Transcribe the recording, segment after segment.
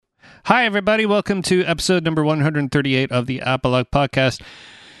Hi, everybody. Welcome to episode number 138 of the Apolog Podcast.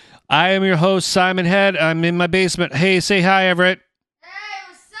 I am your host, Simon Head. I'm in my basement. Hey, say hi, Everett. Hey,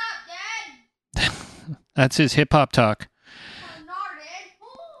 what's up, Dad? That's his hip-hop talk. Oh, no,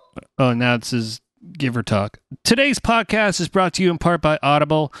 Dad. Oh, now it's his giver talk. Today's podcast is brought to you in part by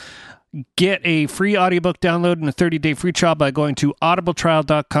Audible. Get a free audiobook download and a 30-day free trial by going to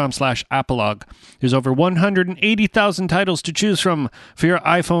audibletrial.com/apolog. There's over 180,000 titles to choose from for your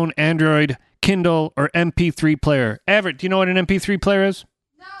iPhone, Android, Kindle, or MP3 player. Everett, do you know what an MP3 player is?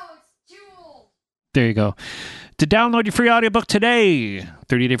 No, it's too old. There you go. To download your free audiobook today,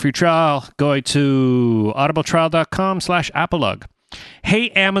 30-day free trial, go to audibletrial.com/apolog. Hey,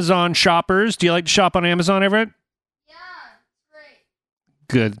 Amazon shoppers. Do you like to shop on Amazon, Everett? Yeah, it's great.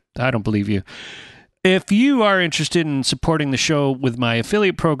 Good. I don't believe you. If you are interested in supporting the show with my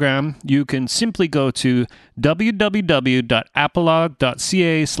affiliate program, you can simply go to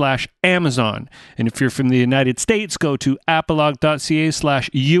www.apolog.ca/Amazon. And if you're from the United States, go to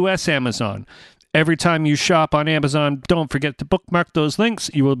apolog.ca/US Amazon. Every time you shop on Amazon, don't forget to bookmark those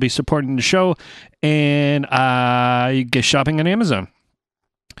links. You will be supporting the show and you get shopping on Amazon.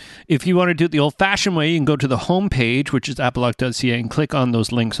 If you want to do it the old-fashioned way, you can go to the homepage, which is apolog.ca, and click on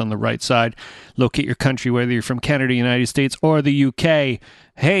those links on the right side. Locate your country, whether you're from Canada, United States, or the UK.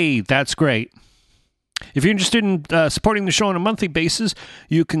 Hey, that's great. If you're interested in supporting the show on a monthly basis,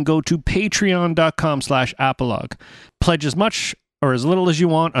 you can go to patreon.com/apolog. Pledge as much or as little as you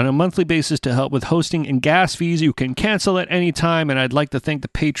want on a monthly basis to help with hosting and gas fees. You can cancel at any time, and I'd like to thank the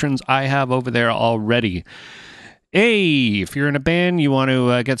patrons I have over there already. Hey, if you're in a band, you want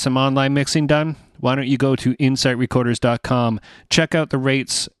to get some online mixing done, why don't you go to insightrecorders.com, check out the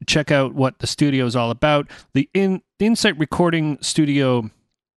rates, check out what the studio is all about. The Insight Recording Studio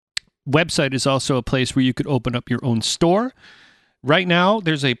website is also a place where you could open up your own store. Right now,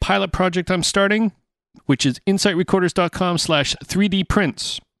 there's a pilot project I'm starting, which is insightrecorders.com/3D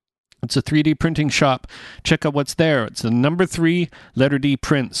prints. It's a 3D printing shop. Check out what's there. It's the number 3 letter D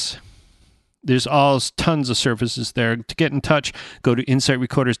prints. There's tons of services there. To get in touch, go to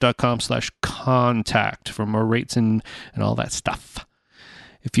insightrecorders.com/contact for more rates and all that stuff.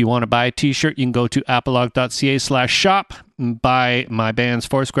 If you want to buy a t-shirt, you can go to apolog.ca/shop and buy my band's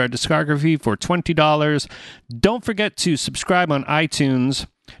Foursquare discography for $20. Don't forget to subscribe on iTunes.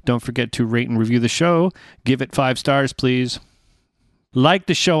 Don't forget to rate and review the show. Give it 5 stars, please. Like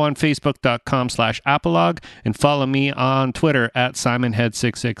the show on Facebook.com/apolog and follow me on Twitter at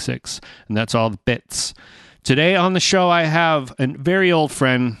SimonHead666. And that's all the bits. Today on the show, I have a very old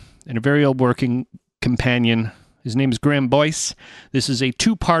friend and a very old working companion. His name is Graham Boyce. This is a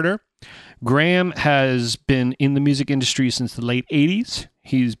 2-parter. Graham has been in the music industry since the late 80s.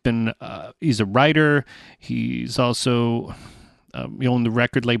 He's a writer. He's also... he owned the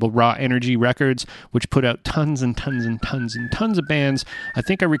record label Raw Energy Records, which put out tons and tons and tons and tons of bands. I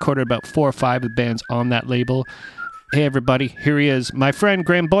think I recorded about 4 or 5 of the bands on that label. Hey, everybody. Here he is, my friend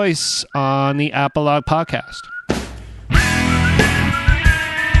Graham Boyce on the Apolog Podcast.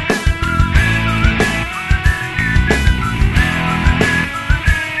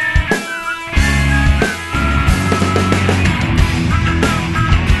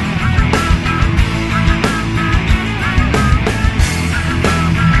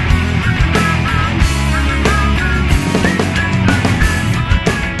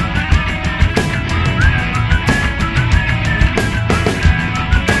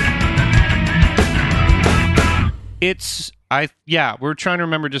 We're trying to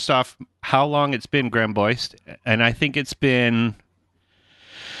remember just off how long it's been, Graham Boyce, and I think it's been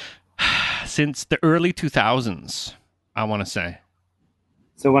since the early 2000s, I want to say.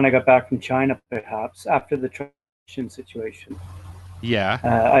 So when I got back from China, perhaps, after the transition situation. Yeah.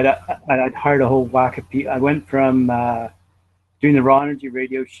 I'd hired a whole whack of people. I went from doing the Raw Energy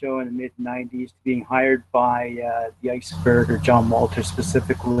radio show in the mid-90s to being hired by the Iceberg or John Walter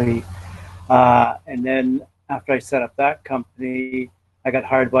specifically. And then after I set up that company, I got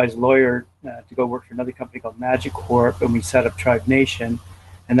hired by his lawyer to go work for another company called Magic Corp, and we set up Tribe Nation,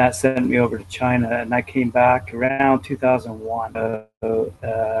 and that sent me over to China, and I came back around 2001.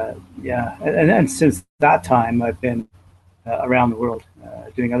 And since that time, I've been around the world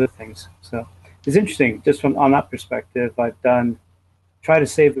doing other things. So it's interesting, just on that perspective. I've try to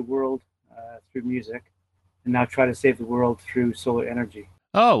save the world through music, and now try to save the world through solar energy.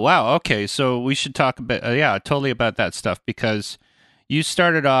 Oh, wow. Okay. So we should talk a bit, totally about that stuff, because you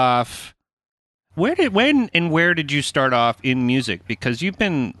started off, where did you start off in music? Because you've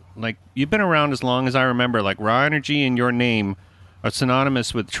been around as long as I remember. Like, Raw Energy and your name are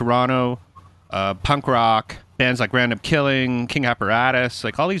synonymous with Toronto, punk rock, bands like Random Killing, King Apparatus,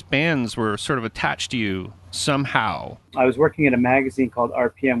 like all these bands were sort of attached to you somehow. I was working at a magazine called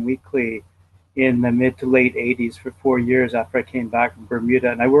RPM Weekly in the mid to late 80s for 4 years after I came back from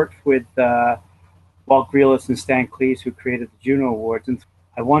Bermuda. And I worked with Walt Grealis and Stan Cleese, who created the Juno Awards. And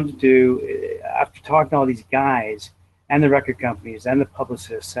I wanted to, after talking to all these guys and the record companies and the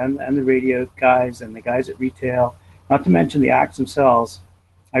publicists and the radio guys and the guys at retail, not to mention the acts themselves,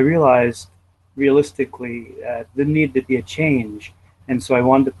 I realized realistically there needed to be a change. And so I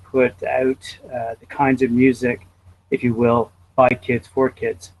wanted to put out the kinds of music, if you will, by kids, for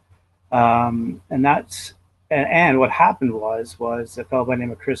kids. And what happened was a fellow by the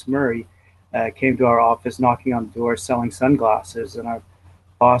name of Chris Murray came to our office knocking on the door selling sunglasses. And our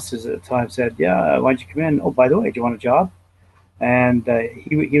bosses at the time said, yeah, why don't you come in? Oh, by the way, do you want a job? And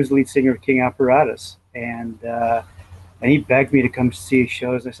he was the lead singer of King Apparatus. And he begged me to come see his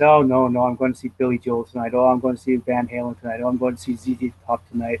shows. I said, oh, no, I'm going to see Billy Joel tonight. Oh, I'm going to see Van Halen tonight. Oh, I'm going to see ZZ Top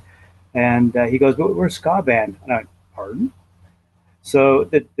tonight. And he goes, but we're a ska band. And I went, pardon? So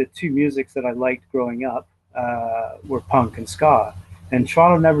the two musics that I liked growing up were punk and ska. And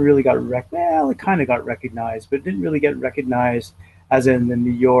Toronto never really got it kind of got recognized, but it didn't really get recognized as in the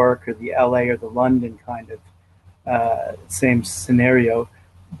New York or the LA or the London kind of same scenario.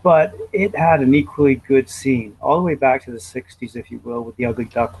 But it had an equally good scene all the way back to the 60s, if you will, with the Ugly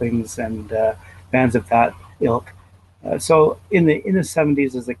Ducklings and bands of that ilk. So in the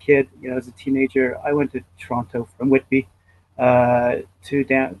 70s, as a kid, as a teenager, I went to Toronto from Whitby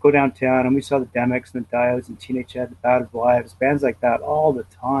to go downtown, and we saw the Demics and the Diodes and Teenage Head, the Battered Wives, bands like that all the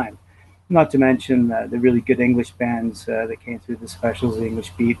time. Not to mention the really good English bands that came through, the Specials, the English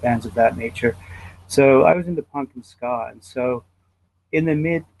Beat, bands of that nature. So I was into punk and ska, and so in the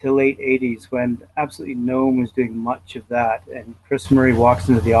mid to late 80s, when absolutely no one was doing much of that, and Chris Murray walks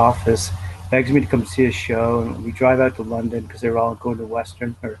into the office, begs me to come see his show, and we drive out to London because they were all going to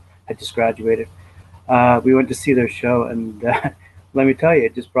Western or had just graduated. We went to see their show, and let me tell you,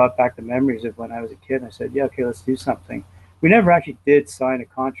 it just brought back the memories of when I was a kid. And I said, yeah, okay, let's do something. We never actually did sign a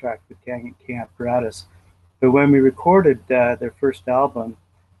contract with King Apparatus, but when we recorded their first album,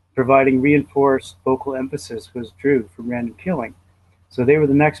 providing reinforced vocal emphasis was Drew from Random Killing. So they were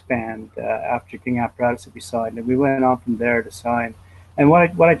the next band after King Apparatus that we signed, and we went on from there to sign. And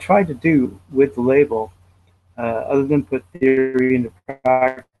what I tried to do with the label, other than put theory into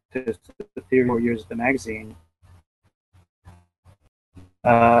practice, the theory 4 years of the magazine,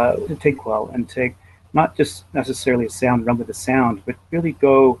 to take not just necessarily a sound, run with a sound, but really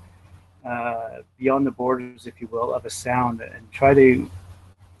go beyond the borders, if you will, of a sound and try to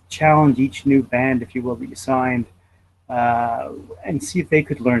challenge each new band, if you will, that you signed, and see if they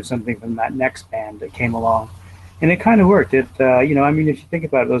could learn something from that next band that came along. And it kind of worked. If you think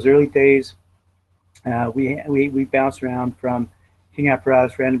about it, those early days, we bounced around from King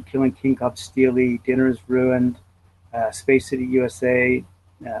Apparatus, Random Killing, King Cop Steely, Dinner is Ruined, Space City USA,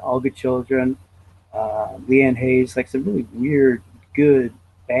 All Good Children, Leanne Hayes, like some really weird, good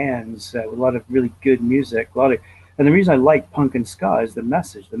bands with a lot of really good music. And the reason I like punk and ska is the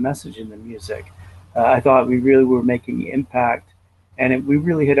message in the music. I thought we really were making impact, and we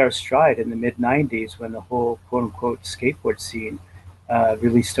really hit our stride in the mid-90s when the whole quote-unquote skateboard scene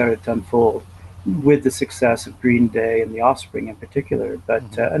really started to unfold with the success of Green Day and The Offspring in particular.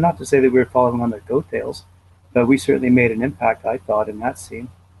 But and not to say that we were following on their coattails, but we certainly made an impact, I thought, in that scene.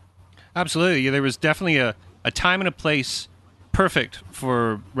 Absolutely. There was definitely a time and a place perfect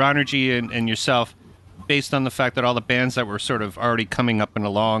for Ronergy and yourself, based on the fact that all the bands that were sort of already coming up and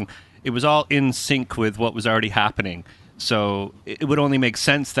along, it was all in sync with what was already happening. So it would only make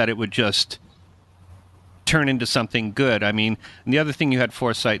sense that it would just turn into something good. I mean, and the other thing you had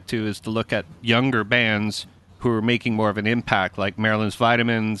foresight to is to look at younger bands who were making more of an impact, like Marilyn's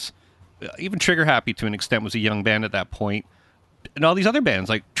Vitamins, even Trigger Happy to an extent was a young band at that point, and all these other bands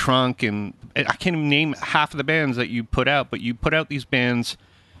like Trunk, and I can't even name half of the bands that you put out, but you put out these bands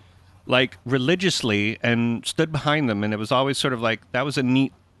like religiously and stood behind them, and it was always sort of like that was a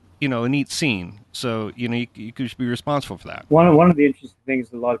neat scene. So you could be responsible for that. One of the interesting things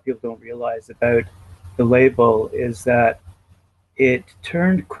that a lot of people don't realize about the label is that it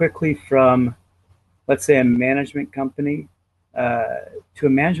turned quickly from, let's say, a management company to a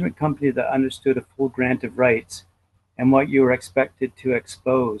management company that understood a full grant of rights and what you were expected to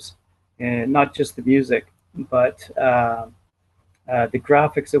expose, and not just the music, but the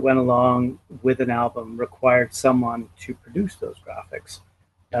graphics that went along with an album required someone to produce those graphics.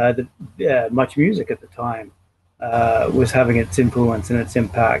 Much music at the time was having its influence and its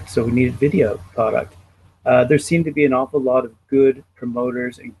impact, so we needed video product. There seemed to be an awful lot of good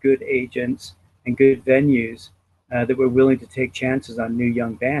promoters and good agents and good venues that were willing to take chances on new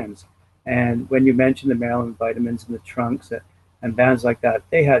young bands. And when you mentioned the Maryland Vitamins and the Trunks and bands like that,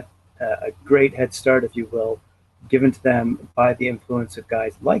 they had a great head start, if you will, given to them by the influence of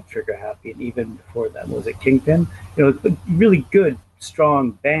guys like Trigger Happy, and even before that, was it Kingpin? Really good,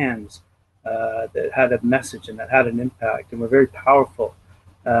 strong bands that had a message and that had an impact and were very powerful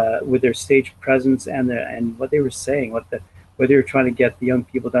with their stage presence and what they were saying, what they were trying to get the young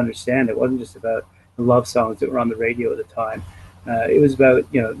people to understand. It wasn't just about the love songs that were on the radio at the time. It was about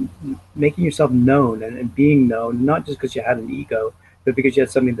making yourself known and being known, not just because you had an ego, but because you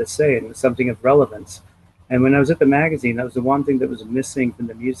had something to say and something of relevance. And when I was at the magazine, that was the one thing that was missing from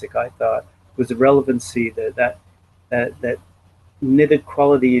the music. I thought was the relevancy, that knitted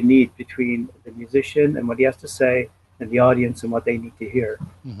quality you need between the musician and what he has to say, and the audience and what they need to hear.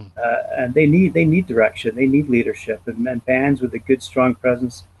 Mm-hmm. And they need direction, they need leadership, and bands with a good, strong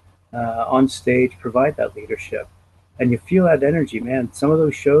presence on stage provide that leadership. And you feel that energy, man. Some of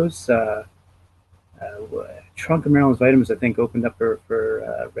those shows, Trunk and Maryland's Vitamins, I think, opened up for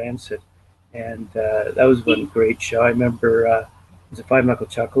Rancid. And that was one great show. I remember it was a Five Knuckle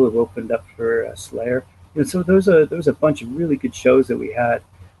Chuckle who opened up for Slayer. So there was a bunch of really good shows that we had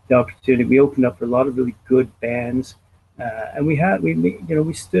the opportunity. We opened up for a lot of really good bands, and we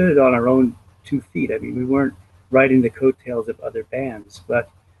stood on our own 2 feet. I mean, we weren't riding the coattails of other bands, but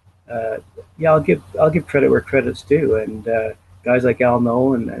I'll give credit where credit's due. And guys like Al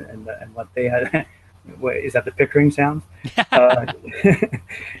Noel and what they had. Is that the Pickering sound? What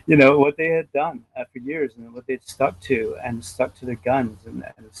they had done for years and what they'd stuck to their guns and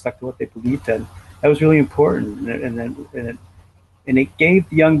stuck to what they believed in. That was really important. And it gave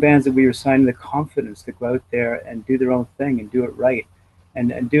the young bands that we were signing the confidence to go out there and do their own thing and do it right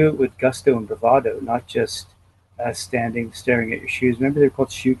and do it with gusto and bravado, not just staring at your shoes. Remember they were called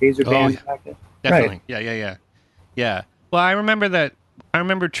shoegazer bands back then? Definitely. Right. Yeah. Well, I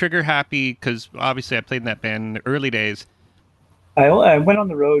remember Trigger Happy because obviously I played in that band in the early days. I went on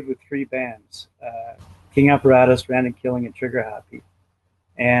the road with 3 bands, King Apparatus, Random Killing, and Trigger Happy.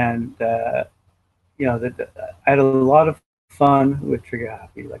 And, I had a lot of fun with Trigger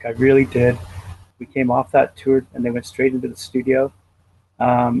Happy. Like, I really did. We came off that tour and they went straight into the studio.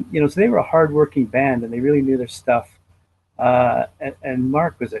 So they were a hardworking band and they really knew their stuff. And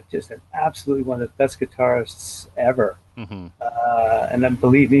Mark was just absolutely one of the best guitarists ever. Mm-hmm. And then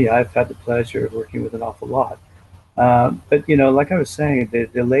believe me, I've had the pleasure of working with an awful lot. But like I was saying,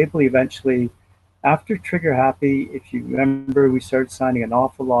 the label eventually, after Trigger Happy, if you remember, we started signing an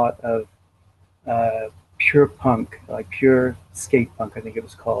awful lot of pure punk, like pure skate punk, I think it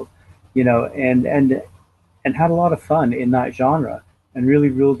was called, and had a lot of fun in that genre and really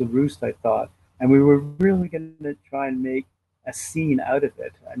ruled the roost, I thought. And we were really going to try and make a scene out of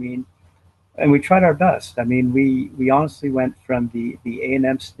it. I mean, and we tried our best. I mean, we honestly went from the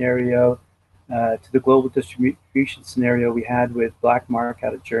A&M scenario to the global distribution scenario we had with Black Mark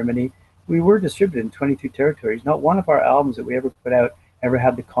out of Germany. We were distributed in 22 territories. Not one of our albums that we ever put out ever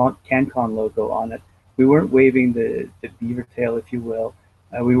had the CanCon logo on it. We weren't waving the beaver tail, if you will.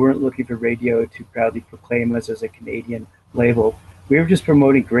 We weren't looking for radio to proudly proclaim us as a Canadian label. We were just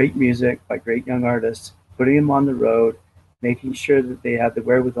promoting great music by great young artists, putting them on the road, making sure that they had the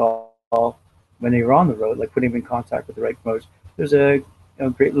wherewithal when they were on the road, like putting them in contact with the right promoters. There's a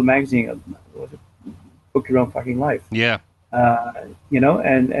great little magazine, Book Your Own Fucking Life. Yeah.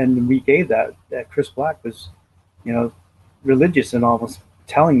 And we gave that Chris Black was, religious and almost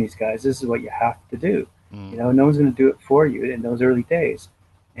telling these guys, this is what you have to do. No one's going to do it for you in those early days,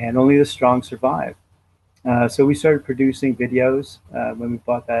 and only the strong survive. So we started producing videos when we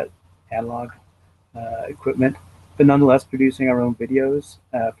bought that analog equipment, but nonetheless producing our own videos.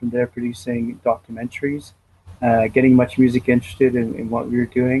 From there, producing documentaries, getting Much Music interested in what we were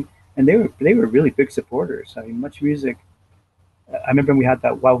doing, and they were really big supporters. I mean, Much Music. I remember we had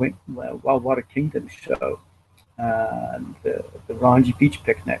that Wild Water Kingdom show, the Ranji Beach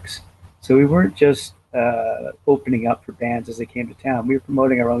picnics. So we weren't just opening up for bands as they came to town. We were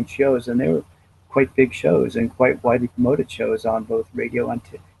promoting our own shows, and they were quite big shows and quite widely promoted shows on both radio and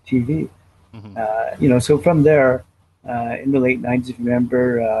TV. Mm-hmm. So from there, in the late 90s, if you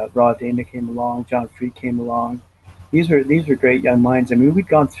remember, Raw Dana came along, John Freed came along. These were great young minds. I mean, we'd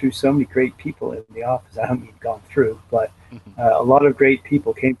gone through so many great people in the office. I don't mean gone through, but a lot of great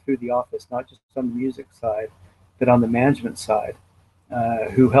people came through the office, not just on the music side, but on the management side,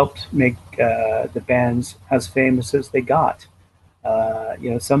 who helped make the bands as famous as they got.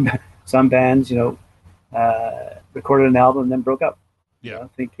 Some bands, recorded an album and then broke up.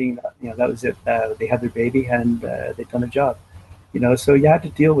 Thinking that, that was it. They had their baby and they'd done a job. So you had to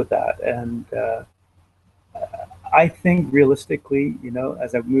deal with that. And I think realistically,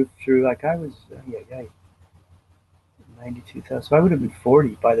 as I moved through, like I was, yeah, 92,000. So I would have been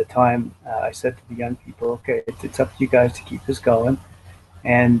 40 by the time I said to the young people, okay, it's up to you guys to keep this going.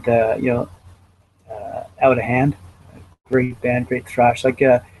 And, Out of Hand, great band, great thrash.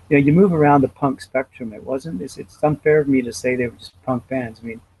 You move around the punk spectrum. It's unfair of me to say they were just punk bands. I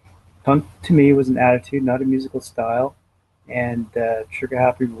mean, punk to me was an attitude, not a musical style. And Trigger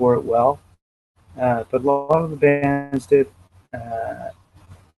Happy wore it well. But a lot of the bands did.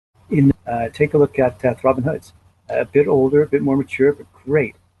 Take a look at Throbbing Hoods. A bit older, a bit more mature, but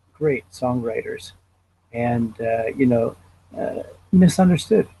great, great songwriters. And,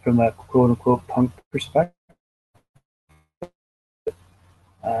 misunderstood from a quote unquote punk perspective.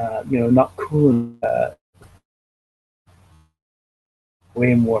 Not cool and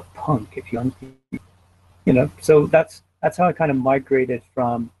way more punk if so that's how I kind of migrated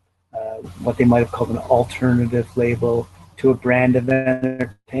from what they might have called an alternative label to a brand of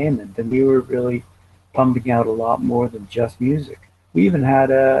entertainment. And we were really pumping out a lot more than just music. We even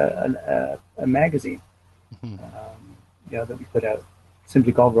had a magazine that we put out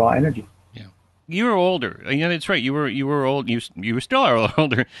simply called Raw Energy. Yeah, you were older. Yeah, that's right. You were old. You were still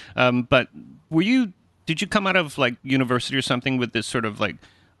older. But did you come out of like university or something with this sort of like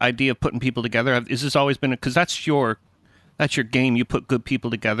idea of putting people together? Is this always been because that's your game? You put good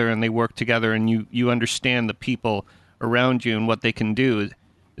people together and they work together, and you understand the people around you and what they can do.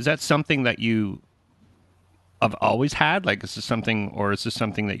 Is that something that you have always had? Like, is this something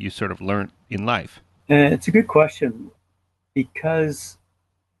that you sort of learned in life? It's a good question because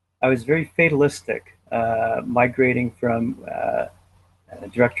I was very fatalistic, migrating from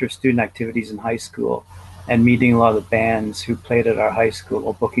director of student activities in high school and meeting a lot of the bands who played at our high school,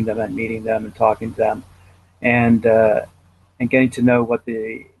 or booking them and meeting them and talking to them, and getting to know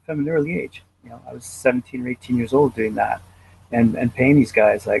from an early age. I was 17 or 18 years old doing that, and paying these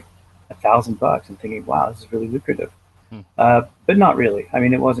guys like $1,000 and thinking, wow, this is really lucrative. But not really. I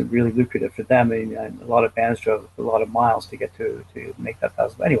mean, it wasn't really lucrative for them. I mean, a lot of bands drove a lot of miles to get to make that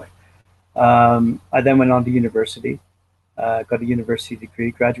 $1,000. But anyway, I then went on to university, got a university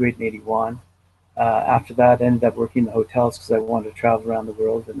degree, graduated in '81. After that, I ended up working in the hotels because I wanted to travel around the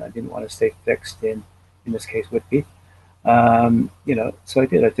world and I didn't want to stay fixed in this case, Whitby. So I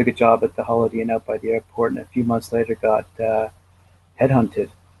did. I took a job at the Holiday Inn out by the airport, and a few months later got headhunted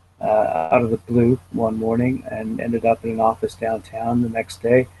out of the blue one morning and ended up in an office downtown the next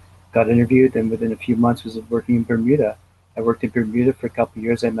day. Got interviewed, and within a few months was working in Bermuda. I worked in Bermuda for a couple of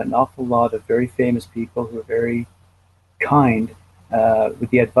years. I met an awful lot of very famous people who were very kind with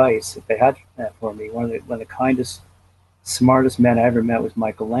the advice that they had for me. One of the kindest, smartest men I ever met was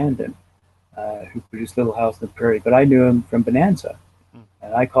Michael Landon, who produced Little House on the Prairie. But I knew him from Bonanza,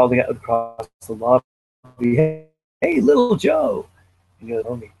 and I called him across the lobby, "Hey, Little Joe," and he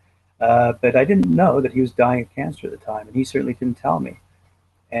goes, me. But I didn't know that he was dying of cancer at the time, and he certainly didn't tell me.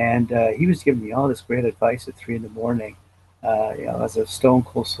 And he was giving me all this great advice at 3 a.m. As a stone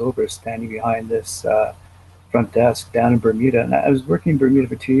cold sober, standing behind this front desk down in Bermuda. And I was working in Bermuda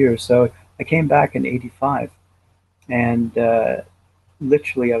for 2 years, so I came back in '85, and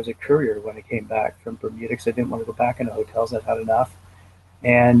literally I was a courier when I came back from Bermuda because I didn't want to go back into hotels. I'd had enough.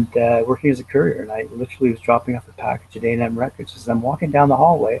 And working as a courier, and I literally was dropping off a package at A&M Records. As I'm walking down the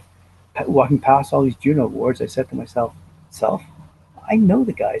hallway, walking past all these Juno Awards, I said to myself, I know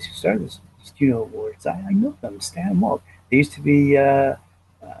the guys who started these Juno Awards. I know them, Stan and Walt. They used to be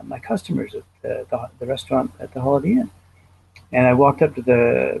my customers at the restaurant at the Holiday Inn. And I walked up to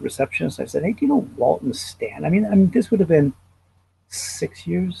the receptionist. I said, "Hey, do you know Walt and Stan?" I mean, this would have been 6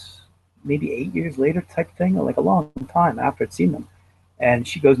 years, maybe 8 years later type thing, like a long time after I'd seen them. And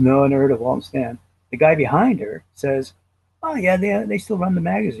she goes, "No, I never heard of Walt and Stan." The guy behind her says, "Oh, yeah, they still run the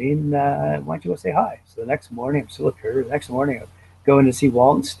magazine. Why don't you go say hi?" So the next morning, I'm still at her. The next morning, I'm going to see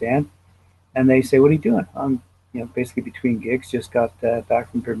Walt and Stan. And they say, "What are you doing?" "I'm, basically between gigs, just got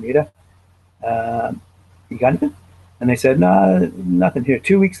back from Bermuda. You got anything?" And they said, "No, nothing here."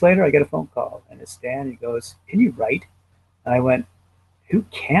 2 weeks later, I get a phone call, and it's Stan. He goes, "Can you write?" And I went, "Who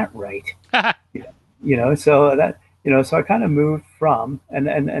can't write?" So that, so I kind of moved from, and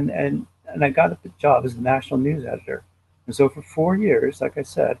I got a job as the national news editor. And so for 4 years, like I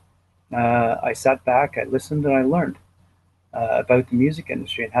said, I sat back, I listened, and I learned about the music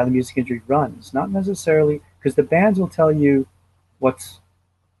industry and how the music industry runs. Not necessarily, because the bands will tell you what's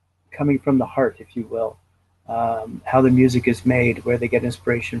coming from the heart, if you will, how the music is made, where they get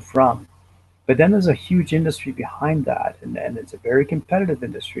inspiration from. But then there's a huge industry behind that, and it's a very competitive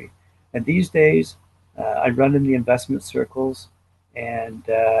industry. And these days, I run in the investment circles. And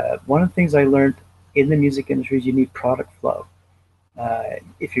one of the things I learned in the music industry is you need product flow.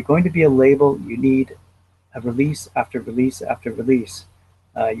 If you're going to be a label, you need a release after release after release.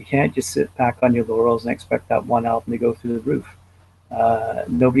 You can't just sit back on your laurels and expect that one album to go through the roof.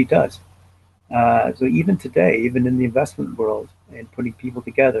 Nobody does. So even today, even in the investment world and putting people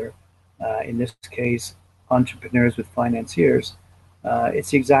together, in this case, entrepreneurs with financiers, it's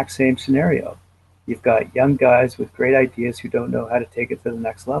the exact same scenario. You've got young guys with great ideas who don't know how to take it to the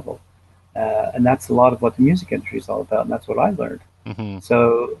next level. And that's a lot of what the music industry is all about. And that's what I learned. Mm-hmm.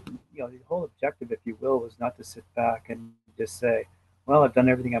 So, the whole objective, if you will, was not to sit back and just say, well, I've done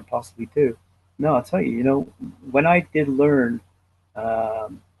everything I possibly do. No, I'll tell you, when I did learn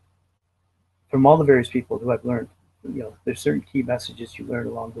um, from all the various people who I've learned, there's certain key messages you learn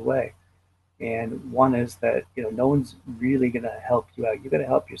along the way. And one is that, no one's really going to help you out. You got to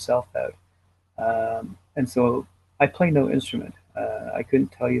help yourself out. And so I play no instrument. I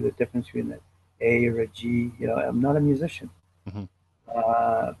couldn't tell you the difference between an A or a G. I'm not a musician. Mm-hmm.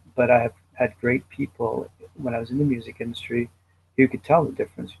 But I have had great people when I was in the music industry who could tell the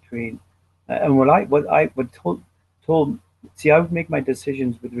difference between. And what I would told. See, I would make my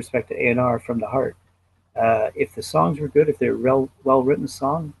decisions with respect to A&R from the heart. If the songs were good, if they're well written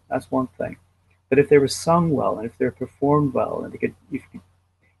song, that's one thing. But if they were sung well and if they're performed well and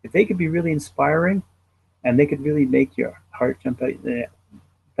if they could be really inspiring and they could really make your heart jump out,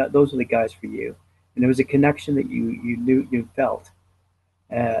 those are the guys for you. And there was a connection that you knew you felt,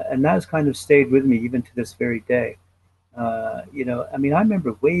 and that has kind of stayed with me even to this very day. I mean, I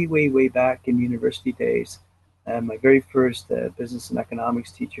remember way back in university days, my very first business and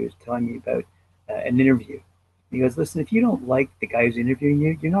economics teacher was telling me about an interview. He goes, listen, if you don't like the guy who's interviewing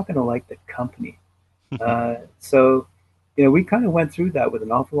you, you're not going to like the company. So, we kind of went through that with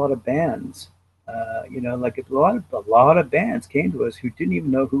an awful lot of bands. Like a lot of bands came to us who didn't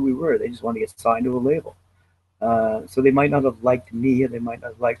even know who we were. They just wanted to get signed to a label. So they might not have liked me, or they might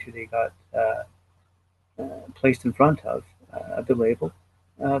not have liked who they got placed in front of the label.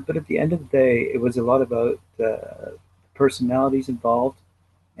 But at the end of the day, it was a lot about personalities involved.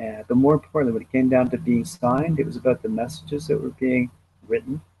 But more importantly, when it came down to being signed, it was about the messages that were being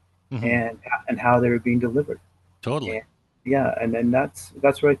written Mm-hmm. and how they were being delivered. Totally. And, yeah, and then that's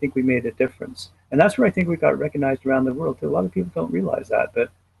where I think we made a difference, and that's where I think we got recognized around the world too. A lot of people don't realize that,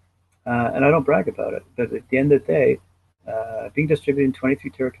 but and I don't brag about it. But at the end of the day, being distributed in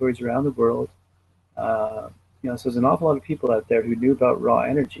 23 territories around the world, so there's an awful lot of people out there who knew about raw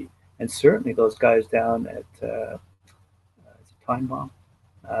energy, and certainly those guys down at Time Bomb,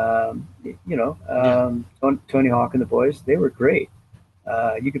 Tony Hawk and the boys, they were great.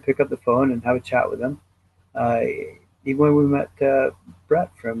 You could pick up the phone and have a chat with them. Even when we met Brett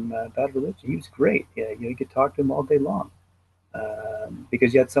from Bad Religion, he was great. Yeah, you could talk to him all day long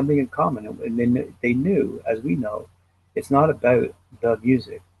because you had something in common, and they knew, as we know, it's not about the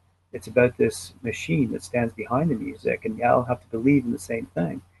music. It's about this machine that stands behind the music, and you all have to believe in the same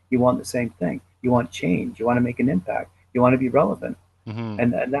thing. You want the same thing. You want change. You want to make an impact. You want to be relevant, Mm-hmm.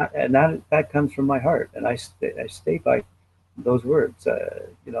 and that comes from my heart, and I stay by those words.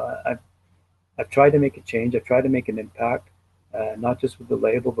 I've tried to make a change. I've tried to make an impact, not just with the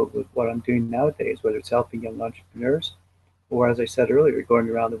label, but with what I'm doing nowadays, whether it's helping young entrepreneurs or, as I said earlier, going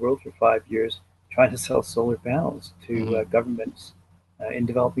around the world for 5 years trying to sell solar panels to governments in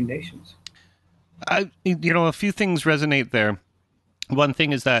developing nations. A few things resonate there. One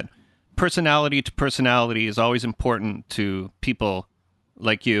thing is that personality to personality is always important to people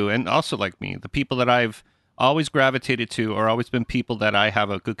like you and also like me. The people that I've always gravitated to or always been people that I have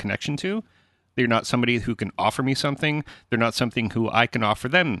a good connection to. They're not somebody who can offer me something. They're not something who I can offer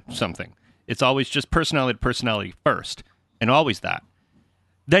them something. It's always just personality to personality first, and always that.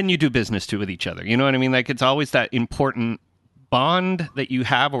 Then you do business too with each other. You know what I mean? Like, it's always that important bond that you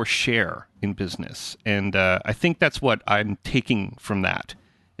have or share in business. And I think that's what I'm taking from that,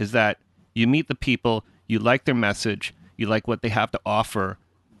 is that you meet the people, you like their message, you like what they have to offer.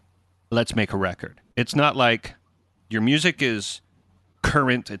 Let's make a record. It's not like your music is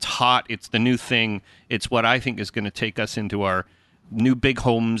current, it's hot, it's the new thing. It's what I think is going to take us into our new big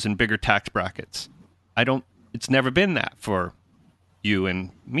homes and bigger tax brackets. It's never been that for you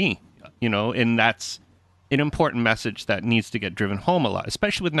and me, and that's an important message that needs to get driven home a lot,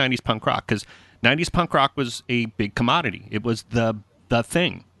 especially with 90s punk rock, because 90s punk rock was a big commodity. It was the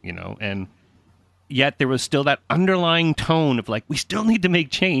thing, and yet there was still that underlying tone of like, we still need to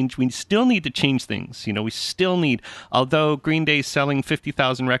make change. We still need to change things. We still need, although Green Day's selling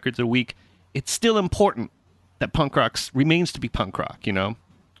 50,000 records a week, it's still important that punk rock remains to be punk rock,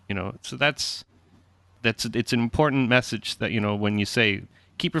 So it's an important message that, when you say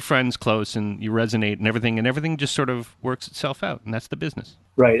keep your friends close and you resonate and everything just sort of works itself out, and that's the business.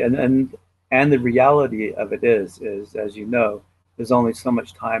 Right, and the reality of it is as you know, there's only so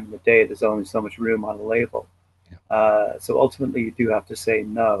much time in the day. There's only so much room on a label. Yeah. So ultimately, you do have to say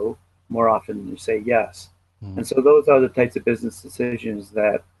no more often than you say yes. Mm. And so those are the types of business decisions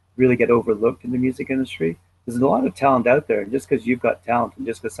that really get overlooked in the music industry. There's a lot of talent out there, and just because you've got talent and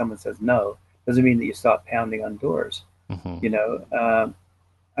just because someone says no doesn't mean that you stop pounding on doors. Mm-hmm. You know,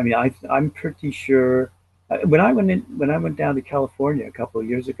 I mean, I'm pretty sure when I went down to California a couple of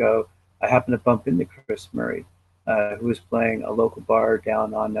years ago, I happened to bump into Chris Murray, who was playing a local bar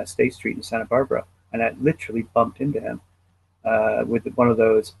down on State Street in Santa Barbara, and I literally bumped into him with one of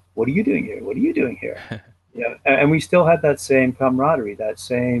those, "What are you doing here? What are you doing here?" And we still had that same camaraderie, that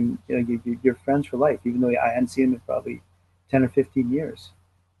same, you're friends for life, even though I hadn't seen him in probably 10 or 15 years.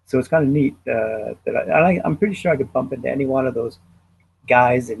 So it's kind of neat I'm pretty sure I could bump into any one of those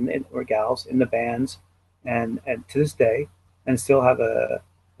guys or gals in the bands, and to this day, and still have a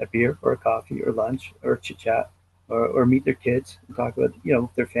beer or a coffee or lunch or chit chat or meet their kids and talk about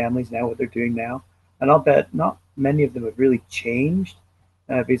their families now, what they're doing now. And I'll bet not many of them have really changed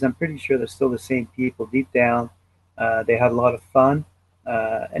because I'm pretty sure they're still the same people deep down. They had a lot of fun,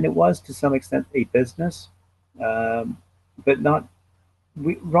 and it was to some extent a business, but not.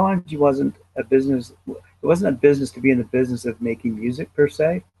 Ron G wasn't a business. It wasn't a business to be in the business of making music per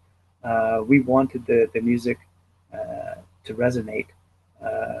se. We wanted the music to resonate,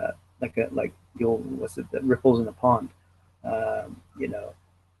 like the old the ripples in a pond. You know,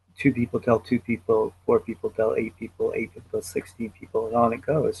 two people tell two people, four people tell eight people, eight people tell 16 people, and on it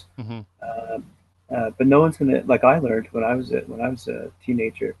goes. Mm-hmm. But no one's gonna, like I learned when I was a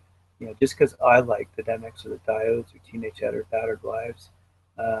teenager. Just because I liked the Demics or the Diodes or Teenage Head Battered Wives,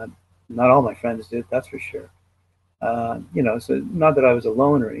 not all my friends did. That's for sure. So not that I was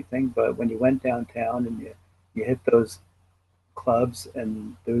alone or anything, but when you went downtown and you hit those clubs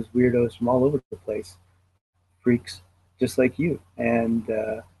and those weirdos from all over the place, freaks just like you. And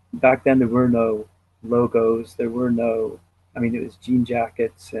back then there were no logos. There were no. I mean, it was jean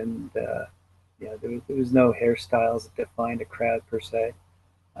jackets and there was no hairstyles that defined a crowd per se.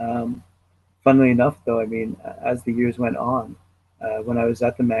 Funnily enough, though, I mean, as the years went on, when I was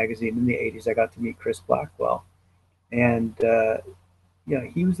at the magazine in the '80s, I got to meet Chris Blackwell, and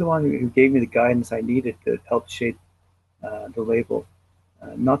he was the one who gave me the guidance I needed to help shape the label.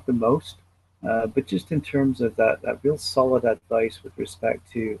 Not the most, but just in terms of that real solid advice with respect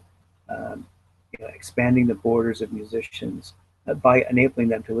to expanding the borders of musicians by enabling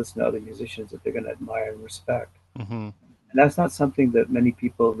them to listen to other musicians that they're going to admire and respect. Mm-hmm. And that's not something that many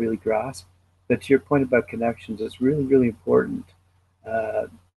people really grasp. But to your point about connections, it's really, really important that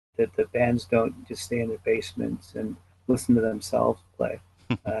the bands don't just stay in their basements and listen to themselves play,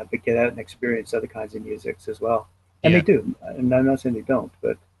 but get out and experience other kinds of musics as well. And they do. And I'm not saying they don't,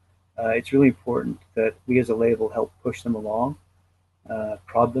 but it's really important that we as a label help push them along,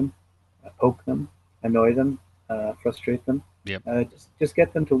 prod them, poke them, annoy them, frustrate them. Yep. Just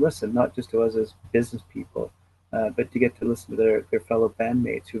get them to listen, not just to us as business people, but to get to listen to their fellow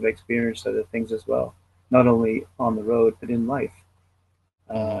bandmates who've experienced other things as well, not only on the road but in life.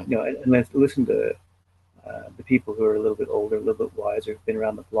 And listen to the people who are a little bit older, a little bit wiser, who've been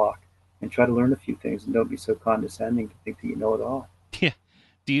around the block, and try to learn a few things, and don't be so condescending to think that you know it all. Yeah.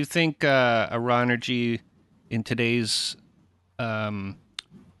 Do you think a Ron or G in today's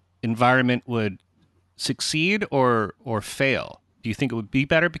environment would succeed or fail? Do you think it would be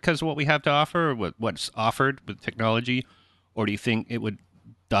better because of what we have to offer, or what's offered with technology, or do you think it would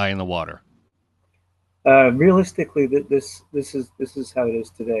die in the water? Realistically, this is how it is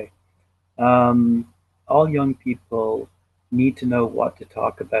today. All young people need to know what to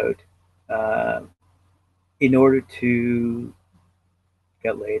talk about in order to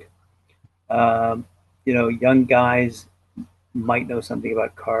get laid. Young guys might know something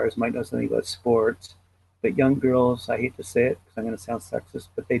about cars, might know something about sports, but young girls, I hate to say it because I'm going to sound sexist,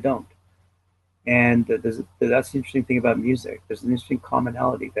 but they don't. And that's the interesting thing about music. There's an interesting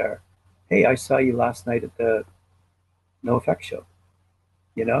commonality there. Hey, I saw you last night at the NoFX show,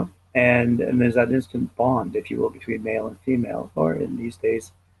 and there's that instant bond, if you will, between male and female, or in these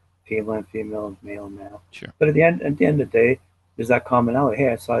days, female and female and male and male. Sure. But at the end of the day, there's that commonality.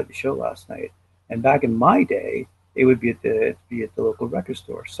 Hey, I saw you at the show last night. And back in my day, it would be at the local record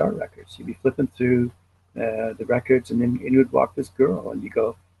store, Star Records. You'd be flipping through the records, and then you would walk this girl, and you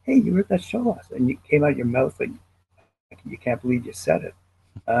go, "Hey, you were at that show last night," and you came out of your mouth like you can't believe you said it.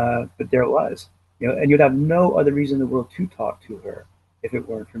 But there it was, and you'd have no other reason in the world to talk to her if it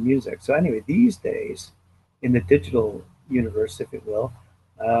weren't for music. So anyway, these days, in the digital universe, if it will,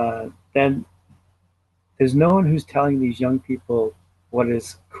 then there's no one who's telling these young people what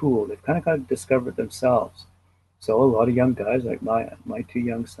is cool. They've kind of got to discover it themselves. So a lot of young guys, like my two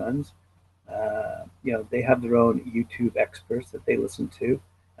young sons, they have their own YouTube experts that they listen to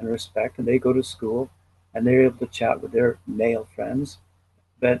and respect, and they go to school and they're able to chat with their male friends.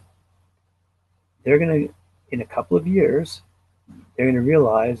 But they're going to, in a couple of years, they're going to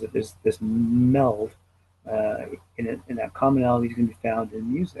realize that there's this meld in that commonality is going to be found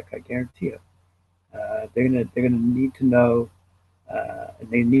in music. I guarantee you. They're gonna need to know, and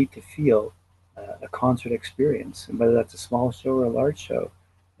they need to feel a concert experience, and whether that's a small show or a large show.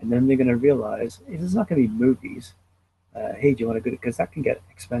 And then they're going to realize it's not going to be movies. Hey, do you want to go? Because that can get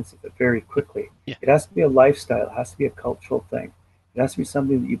expensive very quickly. Yeah. It has to be a lifestyle. It has to be a cultural thing. It has to be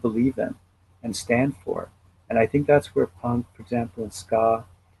something that you believe in and stand for. And I think that's where punk, for example, and ska,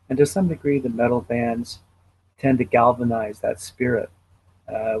 and to some degree the metal bands tend to galvanize that spirit,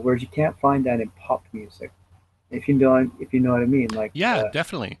 whereas you can't find that in pop music. If you know what I mean, like Yeah,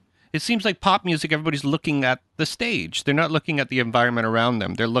 definitely. It seems like pop music, everybody's looking at the stage. They're not looking at the environment around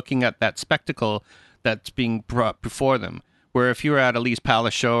them. They're looking at that spectacle that's being brought before them. Where if you're at a Lee's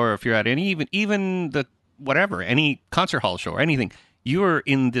Palace show, or if you're at even the whatever, any concert hall show or anything, you're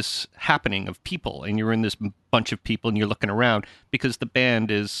in this happening of people, and you're in this bunch of people, and you're looking around because the band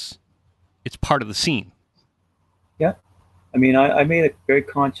it's part of the scene. yeah. I mean, I made a very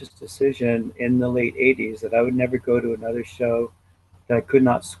conscious decision in the late '80s that I would never go to another show that I could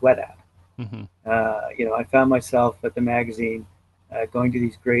not sweat at. Hmm. I found myself at the magazine going to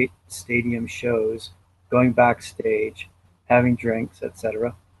these great stadium shows, going backstage, having drinks,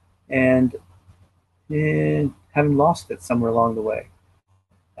 etc., and having lost it somewhere along the way.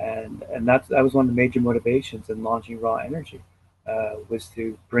 And that was one of the major motivations in launching Raw Energy, was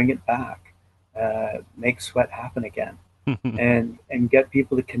to bring it back, make sweat happen again, and get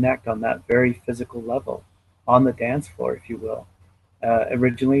people to connect on that very physical level on the dance floor, if you will.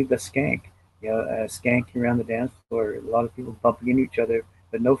 Originally, the skank, skanking around the dance floor, a lot of people bumping into each other,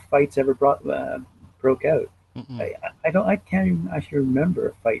 but no fights ever broke out. I can't even actually remember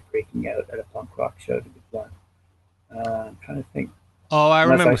a fight breaking out at a punk rock show, to be blunt. I'm trying to think. Oh, I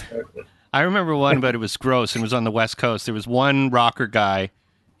Unless remember. I started. I remember one, but it was gross and it was on the West Coast. There was one rocker guy.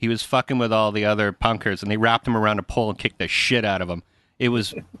 He was fucking with all the other punkers, and they wrapped him around a pole and kicked the shit out of him. It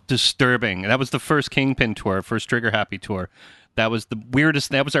was disturbing. And that was the first Kingpin tour, first Trigger Happy tour. That was the weirdest.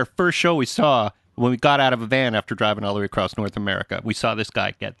 That was our first show we saw when we got out of a van after driving all the way across North America. We saw this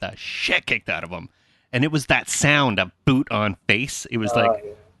guy get the shit kicked out of him. And it was that sound of boot on face. It was like,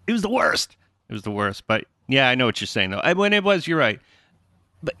 Yeah. it was the worst. It was the worst. But yeah, I know what you're saying, though. When it was, you're right.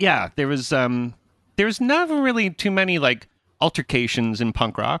 But yeah, there's never really too many like altercations in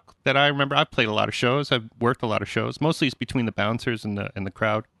punk rock that I remember. I've played a lot of shows. I've worked a lot of shows. Mostly it's between the bouncers and the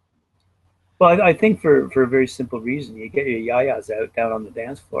crowd. Well, I think for a very simple reason, you get your yayas out down on the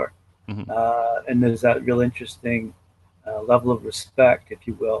dance floor, Hmm. and there's that real interesting level of respect, if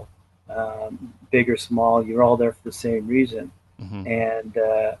you will, big or small. You're all there for the same reason, Hmm. and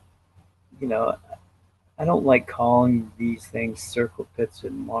you know, I don't like calling these things circle pits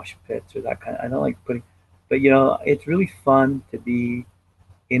and mosh pits or that kind of. I don't like putting, but it's really fun to be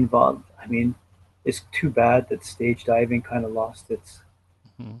involved. I mean, it's too bad that stage diving kind of lost its.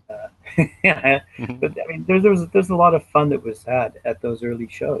 Hmm. Yeah, Hmm. but I mean, there's a lot of fun that was had at those early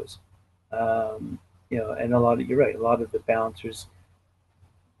shows. And you're right. A lot of the bouncers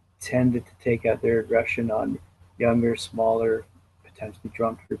tended to take out their aggression on younger, smaller, potentially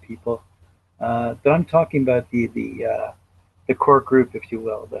drunker people. But I'm talking about the core group, if you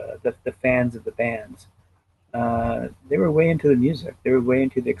will, the fans of the bands. They were way into the music. They were way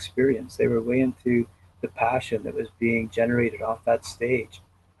into the experience. They were way into the passion that was being generated off that stage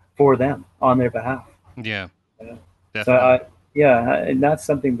for them on their behalf. Yeah, Uh, so definitely. yeah, and that's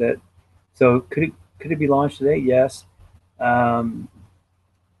something that. So could it be launched today? Yes. Um,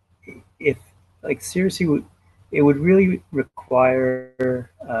 if like seriously, it would really require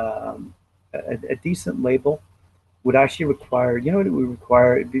a decent label. Would actually require, what it would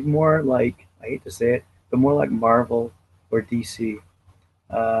require? It'd be more like, I hate to say it, but more like Marvel or DC.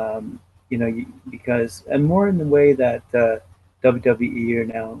 Because, and more in the way that WWE or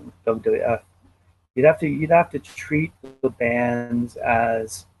now WWF, you'd have to treat the bands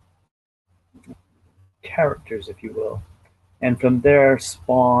as characters, if you will, and from there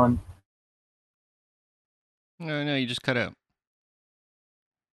spawn. No, no, you just cut out.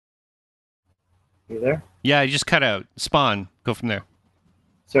 You there? Yeah, you just cut out. Spawn. Go from there.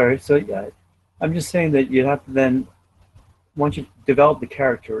 Sorry. So yeah, I'm just saying that you'd have to then once you've developed the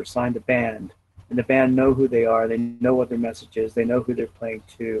character or signed the band, and the band know who they are, they know what their message is, they know who they're playing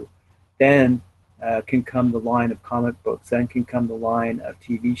to, then can come the line of comic books, then can come the line of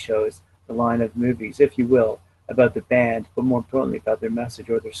TV shows, the line of movies, if you will, about the band, but more importantly about their message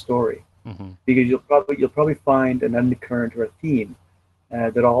or their story. Mm-hmm. Because you'll probably find an undercurrent or a theme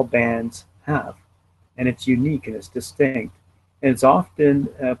that all bands have, and it's unique and it's distinct, and it's often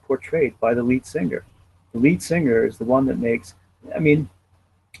portrayed by the lead singer. The lead singer is the one that makes. I mean,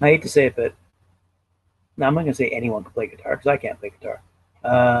 I hate to say it, but now I'm not going to say anyone can play guitar because I can't play guitar.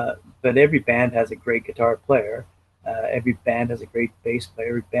 But every band has a great guitar player. Every band has a great bass player.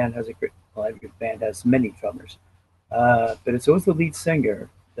 Every band has a great. Well, every band has many drummers. But it's always the lead singer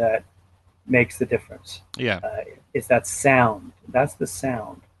that makes the difference. Yeah. It's that sound. That's the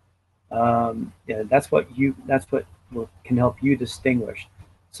sound. Yeah, that's what can help you distinguish.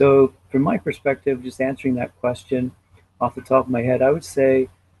 So, from my perspective, just answering that question off the top of my head, I would say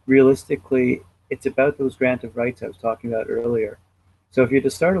realistically, it's about those grant of rights I was talking about earlier. So, if you're to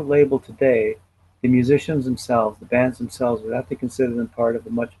start a label today, the musicians themselves, the bands themselves, would have to consider them part of a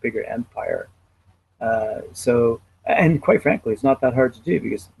much bigger empire. And quite frankly, it's not that hard to do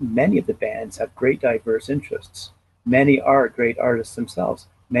because many of the bands have great diverse interests. Many are great artists themselves.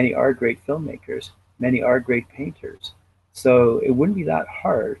 Many are great filmmakers. Many are great painters. So it wouldn't be that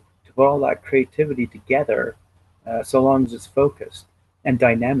hard to put all that creativity together, so long as it's focused and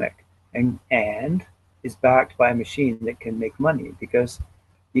dynamic and is backed by a machine that can make money. Because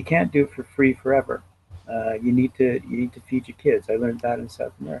you can't do it for free forever. You need to feed your kids. I learned that in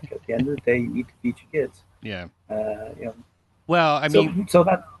South America. At the end of the day, you need to feed your kids. Yeah. You know, Well, I mean, so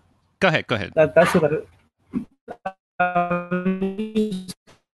that go ahead. Go ahead. that's what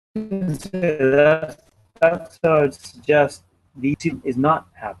that's how I suggest the is not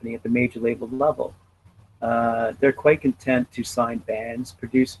happening at the major label level. They're quite content to sign bands,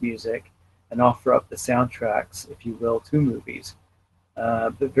 produce music, and offer up the soundtracks, if you will, to movies.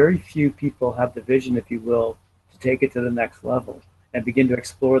 But very few people have the vision, if you will, to take it to the next level and begin to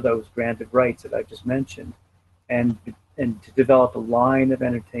explore those granted rights that I just mentioned, and to develop a line of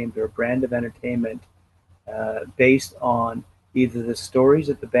entertainment or a brand of entertainment based on either the stories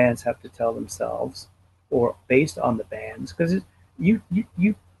that the bands have to tell themselves or based on the bands. Because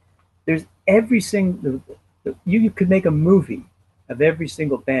there's every single, you could make a movie of every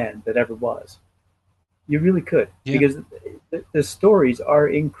single band that ever was. You really could, Yeah. because the stories are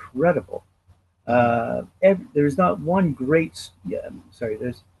incredible. There's not one great. Yeah,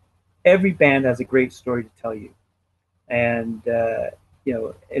 there's every band has a great story to tell you, and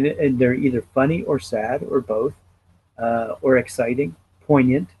and they're either funny or sad or both, or exciting,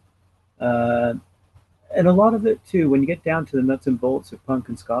 poignant, and a lot of it too. When you get down to the nuts and bolts of punk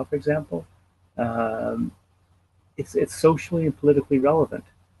and ska, for example, um, it's socially and politically relevant.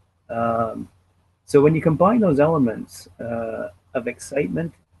 Um, so when you combine those elements of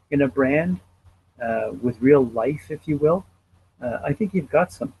excitement in a brand with real life, if you will, I think you've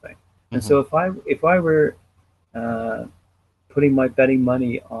got something. And so if I were putting my betting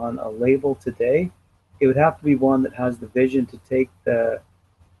money on a label today, it would have to be one that has the vision to take the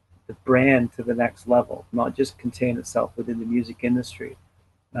brand to the next level, not just contain itself within the music industry.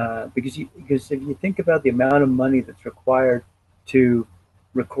 Because if you think about the amount of money that's required to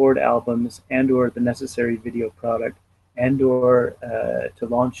record albums and/or the necessary video product and/or to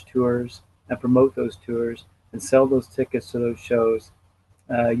launch tours and promote those tours and sell those tickets to those shows,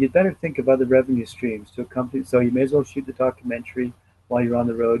 you'd better think of other revenue streams to accompany. So you may as well shoot the documentary while you're on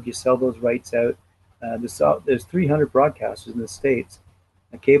the road. You sell those rights out. There's 300 broadcasters in the States,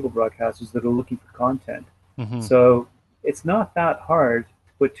 cable broadcasters that are looking for content. Mm-hmm. So it's not that hard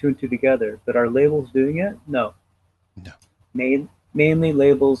to put two and two together. But are labels doing it? No. Mainly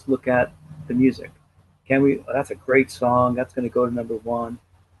labels look at the music. Can we? Oh, that's a great song. That's going to go to number one.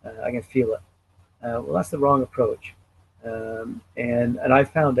 I can feel it. Well, that's the wrong approach. And I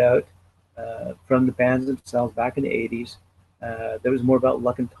found out from the bands themselves back in the 80s, there was more about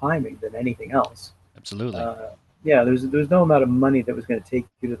luck and timing than anything else. Absolutely. Yeah, there was no amount of money that was going to take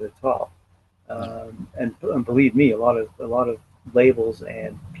you to the top. And believe me, a lot of labels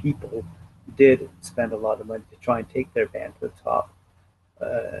and people did spend a lot of money to try and take their band to the top,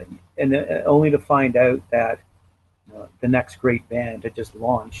 and only to find out that the next great band had just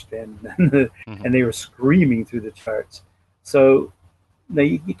launched and and they were screaming through the charts. So no,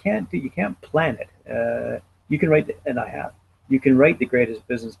 you can't plan it. You can write you can write the greatest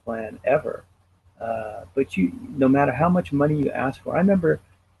business plan ever, but no matter how much money you ask for. I remember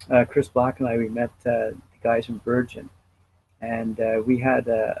Chris Black and we met the guys from Virgin, and we had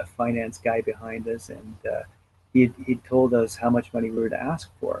a finance guy behind us, and he told us how much money we were to ask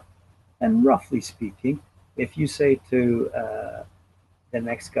for. And roughly speaking, if you say to the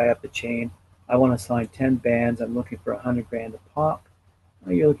next guy up the chain, I want to sign 10 bands, I'm looking for 100 grand a pop,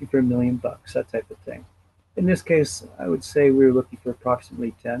 well, you're looking for $1 million, that type of thing. In this case, I would say we were looking for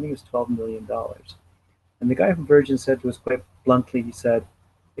approximately 10, I think it was $12 million. And the guy from Virgin said to us quite bluntly, he said,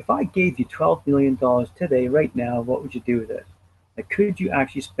 if I gave you $12 million today, right now, what would you do with it? Like, could you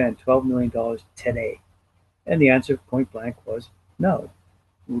actually spend $12 million today? And the answer point blank was no.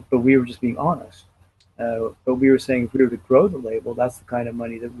 But we were just being honest. But we were saying if we were to grow the label, that's the kind of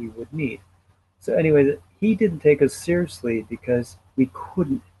money that we would need. So anyway, he didn't take us seriously because we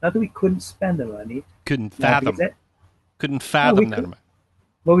couldn't, not that we couldn't spend the money. Couldn't fathom. Couldn't No, fathom that amount.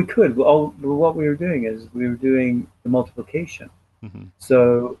 well, we could. Well, what we were doing is we were doing the multiplication. Mm-hmm.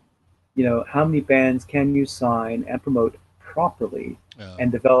 So, how many bands can you sign and promote properly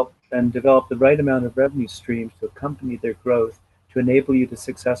and develop the right amount of revenue streams to accompany their growth to enable you to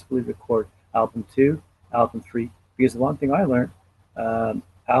successfully record album 2, album 3. Because the one thing I learned,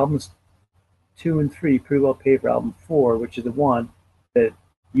 albums 2 and 3 pretty well pay for album 4, which is the one that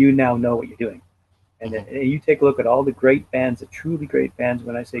you now know what you're doing. And then you take a look at all the great bands, the truly great bands.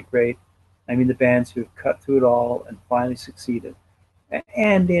 When I say great, I mean the bands who have cut through it all and finally succeeded,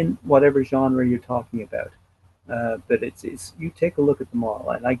 and in whatever genre you're talking about. But it's you take a look at them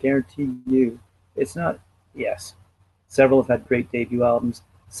all, and I guarantee you, it's not. Yes, several have had great debut albums,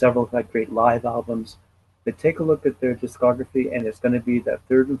 several have had great live albums, but take a look at their discography, and it's going to be that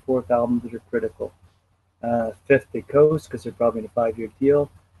third and fourth albums that are critical. Fifth, they coast because they're probably in a 5-year deal.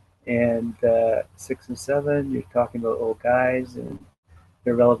 And 6 and 7, you're talking about old guys, and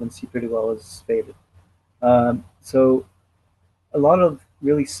their relevancy pretty well is faded. So a lot of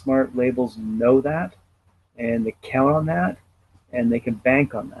really smart labels know that, and they count on that, and they can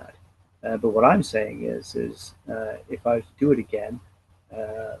bank on that. But what I'm saying is if I was to do it again,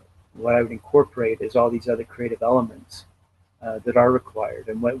 what I would incorporate is all these other creative elements that are required,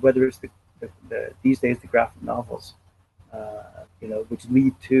 and whether it's these days the graphic novels. Which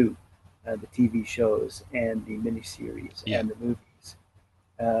lead to the TV shows and the miniseries and the movies.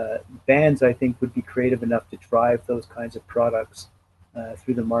 Bands, I think, would be creative enough to drive those kinds of products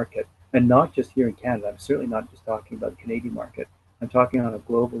through the market, and not just here in Canada. I'm certainly not just talking about the Canadian market. I'm talking on a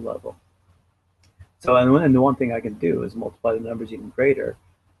global level. So, and the one thing I can do is multiply the numbers even greater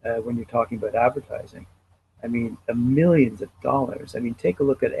when you're talking about advertising. I mean, the millions of dollars. I mean, take a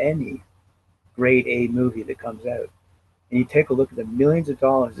look at any grade A movie that comes out. And you take a look at the millions of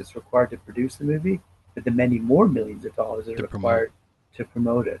dollars that's required to produce the movie, but the many more millions of dollars that are required to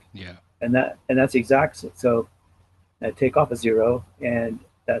promote it. Yeah. And that's exactly so. Take off a zero, and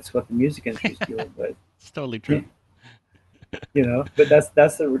that's what the music industry is dealing with. It's totally true. But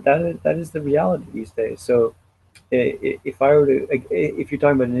that is the reality these days. So if I were to, if you're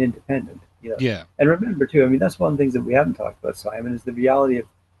talking about an independent, Yeah. And remember too, I mean, that's one of the things that we haven't talked about, Simon, is the reality of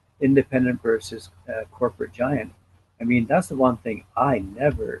independent versus corporate giant. I mean, that's the one thing I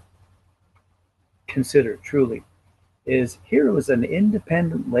never considered truly, is here was an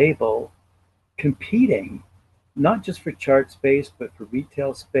independent label competing, not just for chart space, but for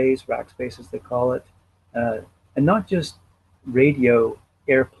retail space, rack space as they call it, and not just radio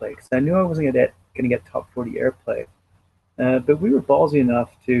airplay. Because I knew I wasn't going to get top 40 airplay, but we were ballsy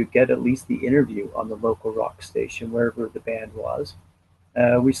enough to get at least the interview on the local rock station, wherever the band was.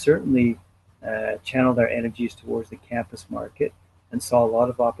 We certainly channeled our energies towards the campus market and saw a lot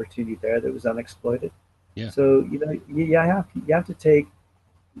of opportunity there that was unexploited. Yeah. So you have to take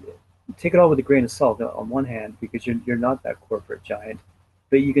it all with a grain of salt on one hand, because you're not that corporate giant,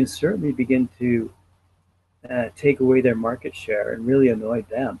 but you can certainly begin to take away their market share and really annoy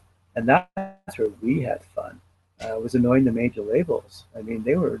them. And that's where we had fun. Was annoying the major labels. I mean,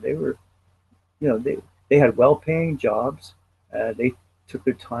 they had well-paying jobs. They took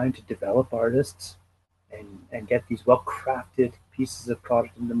their time to develop artists and get these well-crafted pieces of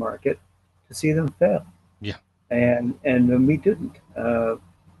product in the market, to see them fail. Yeah. And we didn't.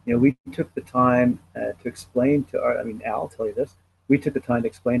 We took the time to explain to Al will tell you this. We took the time to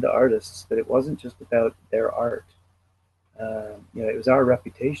explain to artists that it wasn't just about their art. It was our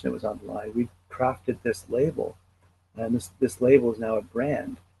reputation that was on the line. We crafted this label, and this label is now a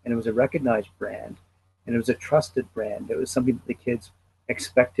brand, and it was a recognized brand, and it was a trusted brand. It was something that the kids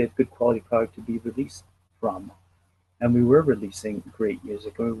expected good quality product to be released from. And we were releasing great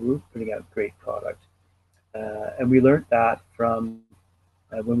music, and we were putting out great product. And we learned that from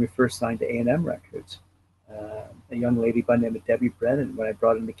when we first signed to A&M Records. A young lady by the name of Debbie Brennan, when I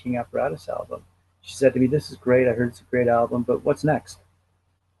brought in the King Apparatus album, she said to me, "This is great. I heard it's a great album, but what's next?"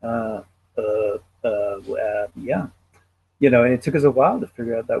 Yeah, and it took us a while to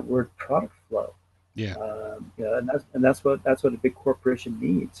figure out that word product flow. Yeah. And that's what a big corporation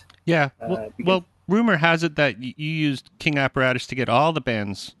needs. Yeah. Because Rumor has it that you used King Apparatus to get all the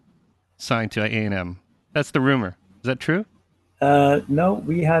bands signed to A&M. That's the rumor. Is that true? no,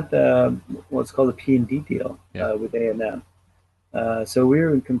 we had what's called a P&D deal Yeah. with A&M. So we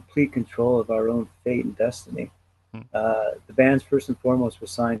were in complete control of our own fate and destiny. Hmm. The bands, first and foremost, were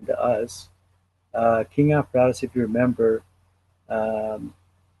signed to us. King Apparatus, if you remember, um,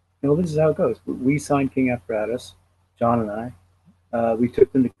 this is how it goes. We signed King Apparatus, John and I. We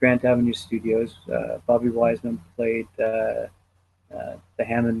took them to Grant Avenue Studios. Bobby Wiseman played the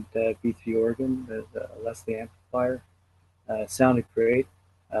Hammond B3 organ, the Leslie amplifier. Sounded great.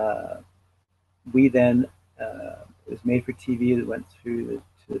 Uh, we then it was made for TV. That went to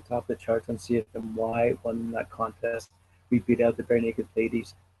the top of the charts on CFMY. Won that contest. We beat out the Bare Naked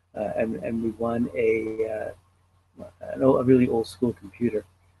Ladies, and we won a really old school computer.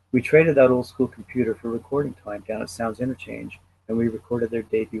 We traded that old school computer for recording time down at Sounds Interchange, and we recorded their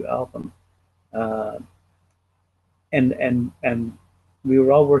debut album. Uh, and we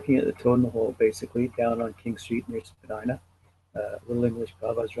were all working at the Toad in the Hole, basically, down on King Street near Spadina, Little English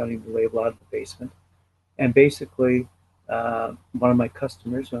pub. I was running the label out of the basement. And basically, one of my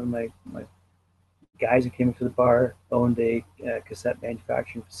customers, one of my guys who came into the bar, owned a cassette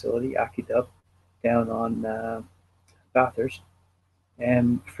manufacturing facility, AkiDub, down on Bathurst.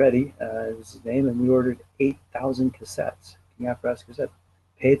 And Freddie is his name, and we ordered 8,000 cassettes, King Apparatus cassettes,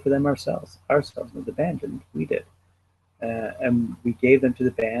 paid for them ourselves. No, the band didn't, we did. And we gave them to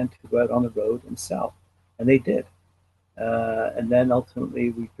the band to go out on the road and sell. And they did. And then ultimately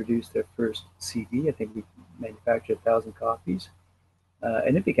we produced their first CD. I think we manufactured 1,000 copies.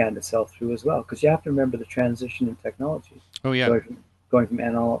 And it began to sell through as well. Because you have to remember the transition in technology. Oh, yeah. Going from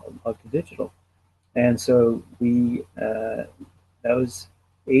analog to digital. And so that was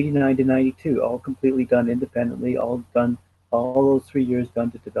 89 to 92, all completely done independently, all those 3 years done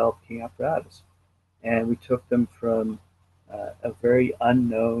to develop King Apparatus. And we took them from a very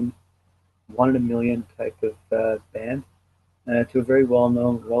unknown, one in a million type of band to a very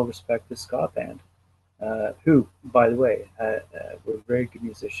well-known, well-respected ska band, who, by the way, were very good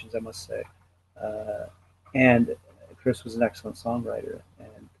musicians, I must say. And Chris was an excellent songwriter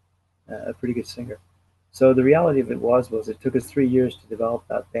and a pretty good singer. So the reality of it was it took us 3 years to develop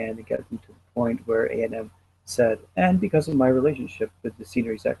that band and get them to the point where A&M said, and because of my relationship with the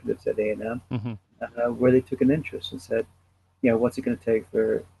senior executives at A&M, where they took an interest and said, what's it going to take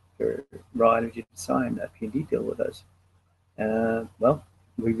for Raw Energy to sign a P&D deal with us? Well,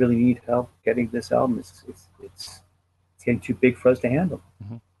 we really need help getting this album. It's getting too big for us to handle.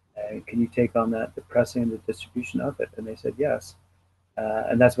 Can you take on the pressing and the distribution of it? And they said yes.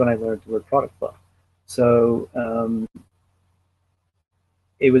 And that's when I learned the word product flow. So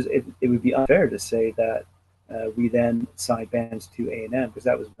it would be unfair to say that we then signed bands to A&M, because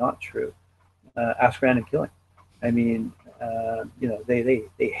that was not true. Ask Random Killing. I mean, they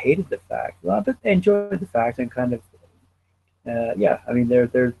hated the fact, but they enjoyed the fact and kind of, I mean,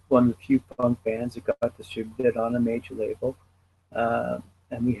 they're one of the few punk bands that got distributed on a major label,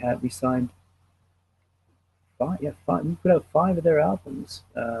 and we signed five. We put out 5 of their albums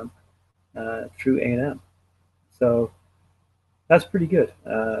through A&M, so that's pretty good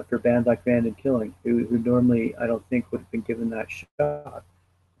for a band like Random Killing, who normally I don't think would have been given that shot,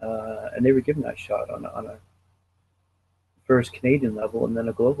 and they were given that shot on a first Canadian level and then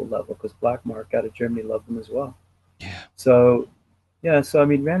a global level, because Black Mark out of Germany loved them as well. Yeah. So I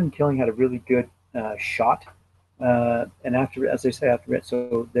mean, Random Killing had a really good shot, and after, as I say, after it,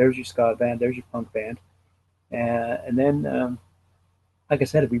 so there's your ska band, there's your punk band, and then like I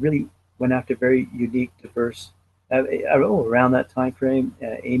said, we really went after very unique, diverse. Around that time frame,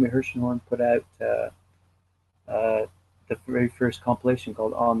 Amy Hirschhorn put out the very first compilation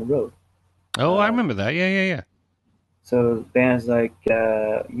called On the Road. Oh, I remember that. Yeah. So bands like,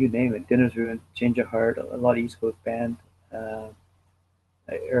 you name it, Dinner's Ruined, Change of Heart, a lot of East Coast band.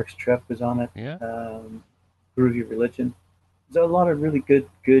 Eric Strepp was on it. Yeah. Groovy Religion. There's a lot of really good,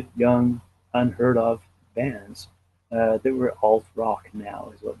 young, unheard of bands that were alt rock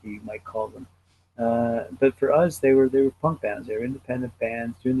now, is what you might call them. But for us, they were punk bands. They were independent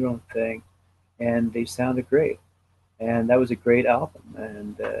bands doing their own thing, and they sounded great. And that was a great album,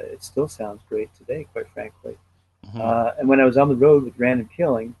 and it still sounds great today, quite frankly. And when I was on the road with Random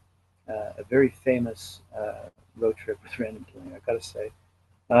Killing, a very famous road trip with Random Killing, I gotta say.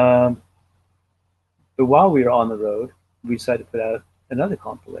 But while we were on the road, we decided to put out another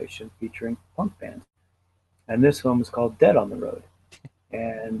compilation featuring punk bands, and this one was called Dead on the Road.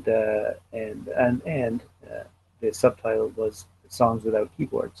 and the subtitle was "Songs Without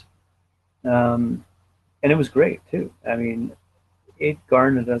Keyboards," and it was great too. I mean, it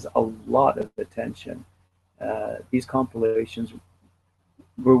garnered us a lot of attention. These compilations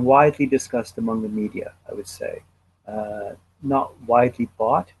were widely discussed among the media, I would say. Not widely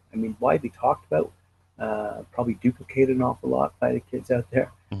bought, I mean, widely talked about, probably duplicated an awful lot by the kids out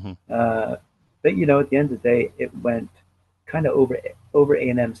there. Mm-hmm. But, you know, at the end of the day, it went kind of over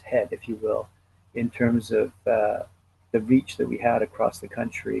A&M's head, if you will, in terms of the reach that we had across the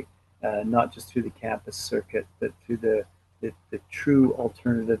country, not just through the campus circuit, but through the true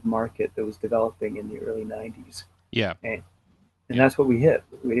alternative market that was developing in the early 90s. Yeah. And that's what we hit.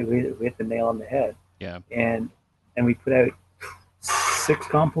 We hit the nail on the head. Yeah. And we put out 6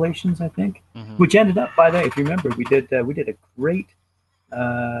 compilations, I think, Mm-hmm. which ended up, by the way, if you remember, we did a great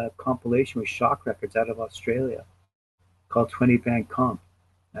compilation with Shock Records out of Australia called 20 Band Comp.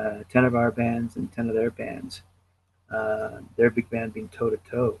 10 of our bands and 10 of their bands. Their big band being Toe to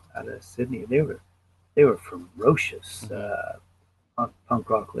Toe out of Sydney. They were ferocious punk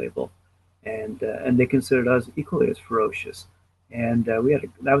rock label, and they considered us equally as ferocious. And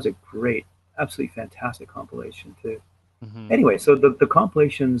that was a great, absolutely fantastic compilation too. Mm-hmm. Anyway, so the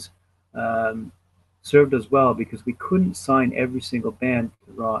compilations served us well because we couldn't sign every single band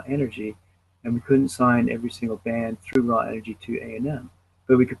to Raw Energy, and we couldn't sign every single band through Raw Energy to A&M.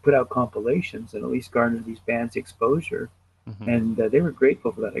 But we could put out compilations and at least garner these bands exposure, Mm-hmm. and they were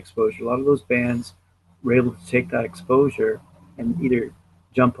grateful for that exposure. A lot of those bands were able to take that exposure and either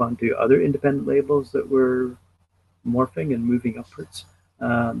jump onto other independent labels that were morphing and moving upwards,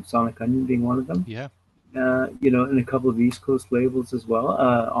 Sonic Onion being one of them. Yeah. You know, and a couple of East Coast labels as well.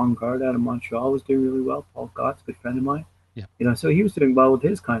 On Guard out of Montreal was doing really well. Paul Gott's a good friend of mine. Yeah. You know, so he was doing well with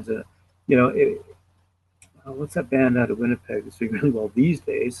his kinds of, you know, what's that band out of Winnipeg that's doing really well these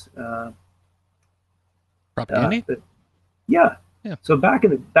days? Propaganda? Yeah. Yeah. So back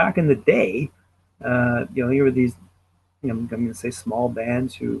in the day, you know, here were these, you know, I'm going to say small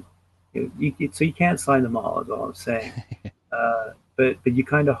bands who, so you can't sign them all, is all I'm saying. But you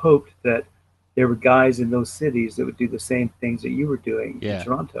kind of hoped that there were guys in those cities that would do the same things that you were doing in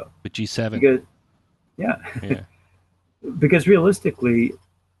Toronto. With G7. Because, yeah. Because realistically,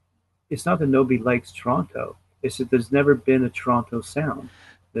 it's not that nobody likes Toronto. It's that there's never been a Toronto sound.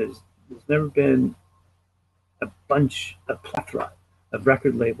 There's never been a plethora of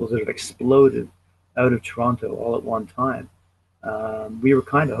record labels that have exploded out of Toronto all at one time. We were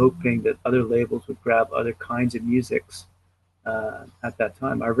kind of hoping that other labels would grab other kinds of musics at that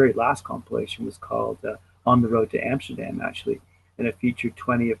time. Our very last compilation was called On the Road to Amsterdam, actually, and it featured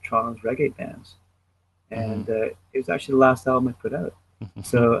 20 of Toronto's reggae bands. And it was actually the last album I put out.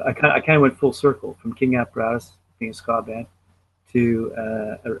 So I kind of went full circle from King Apparatus being a ska band to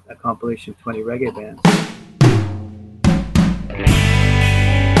a compilation of 20 reggae bands.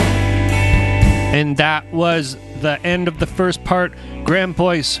 And that was the end of the first part. Graham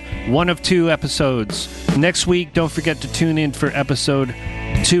Boyce, 1 of 2 episodes. Next week, don't forget to tune in for episode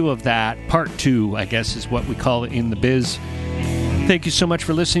 2 of that. Part 2, I guess, is what we call it in the biz. Thank you so much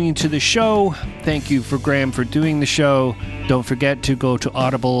for listening to the show. Thank you for Graham for doing the show. Don't forget to go to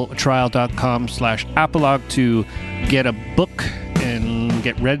audibletrial.com/apolog to get a book and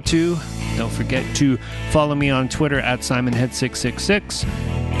get read to. Don't forget to follow me on Twitter at SimonHead666.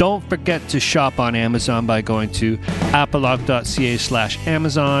 Don't forget to shop on Amazon by going to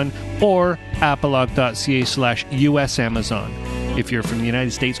apolog.ca/Amazon or apolog.ca/US Amazon if you're from the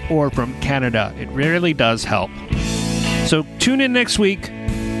United States or from Canada. It really does help. So tune in next week,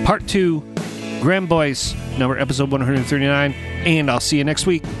 part 2, Graham Boyce, episode 139, and I'll see you next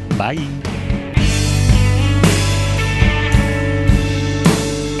week. Bye.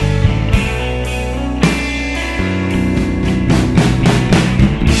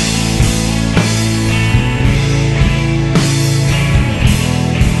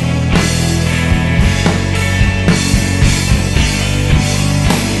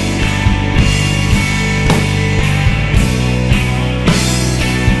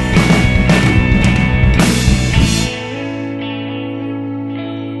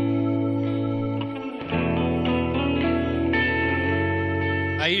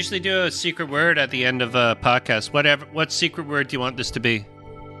 I usually do a secret word at the end of a podcast. What secret word do you want this to be?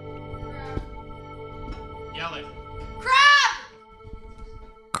 Yell it. Crab!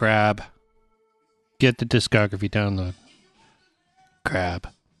 Crab. Get the discography download. Crab.